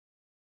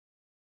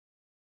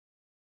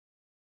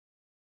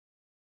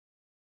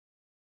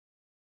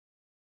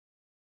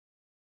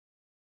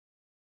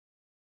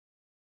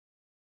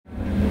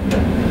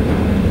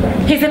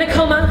He's in a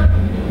coma.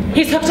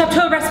 He's hooked up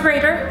to a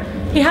respirator.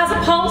 He has a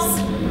pulse.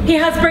 He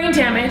has brain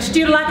damage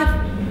due to lack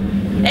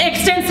of...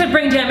 extensive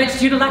brain damage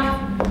due to lack of...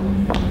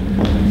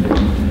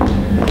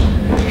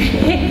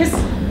 His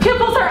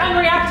pupils are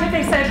unreactive,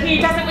 they said.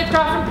 He doesn't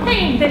withdraw from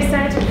pain, they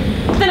said.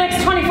 The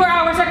next 24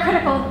 hours are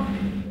critical.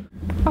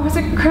 Or was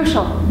it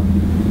crucial?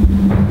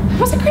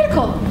 Was it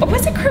critical? Or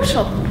was it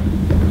crucial?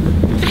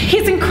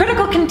 He's in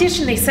critical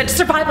condition, they said.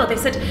 Survival, they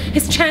said.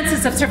 His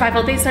chances of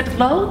survival, they said.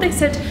 Low, they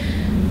said.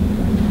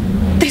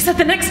 They said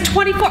the next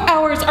 24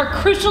 hours are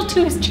crucial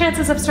to his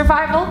chances of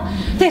survival.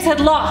 They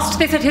said lost.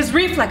 They said his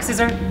reflexes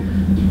are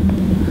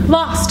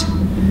lost.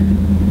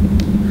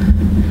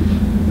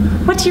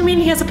 What do you mean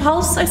he has a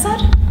pulse? I said.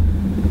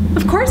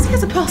 Of course he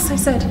has a pulse, I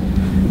said.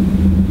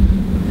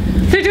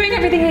 They're doing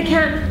everything they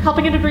can,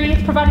 helping him to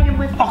breathe, providing him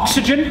with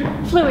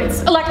oxygen,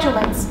 fluids,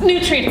 electrolytes,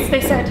 nutrients, they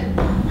said.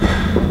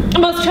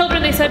 Most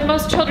children, they said,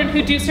 most children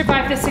who do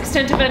survive this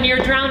extent of a near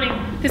drowning,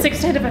 this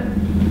extent of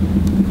a...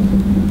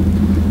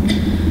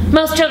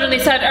 Most children, they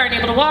said, are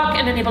unable to walk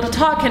and unable to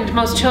talk, and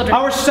most children...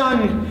 Our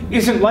son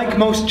isn't like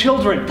most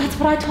children. That's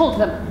what I told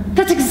them.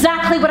 That's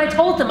exactly what I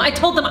told them. I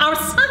told them our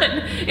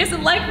son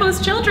isn't like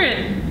most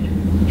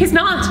children. He's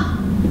not.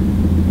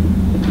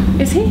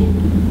 Is he?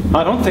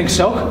 I don't think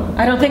so.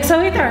 I don't think so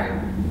either.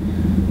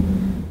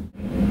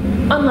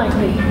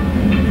 Unlikely.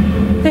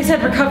 They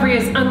said recovery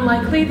is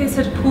unlikely. They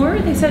said poor.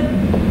 They said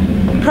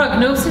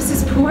prognosis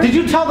is poor. Did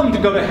you tell them to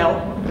go to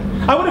hell?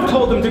 I would have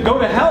told them to go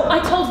to hell. I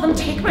told them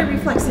take my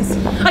reflexes.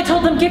 I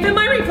told them give him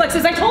my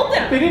reflexes. I told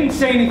them. They didn't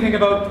say anything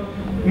about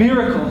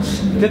miracles,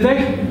 did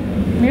they?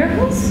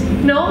 Miracles?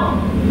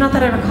 No, not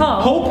that I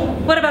recall.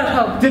 Hope? What about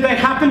hope? Did they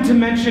happen to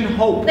mention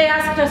hope? They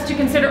asked us to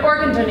consider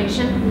organ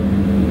donation.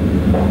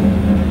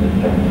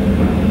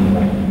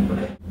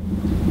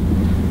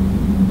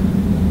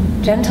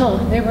 Gentle.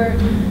 They were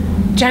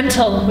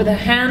gentle. With a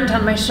hand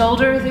on my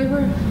shoulder, they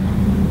were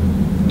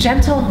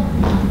gentle.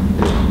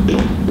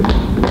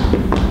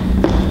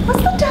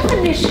 What's the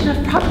definition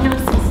of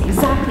prognosis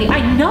exactly?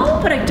 I know,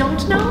 but I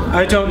don't know.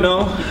 I don't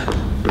know,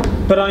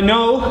 but I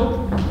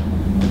know.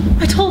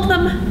 I told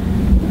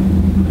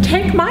them,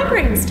 take my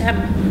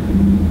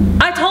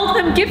brainstem. I told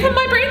them, give him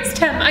my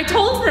brainstem. I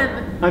told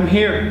them. I'm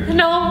here.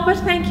 No, but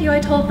thank you, I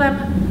told them.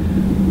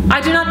 I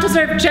do not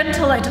deserve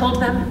gentle, I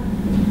told them.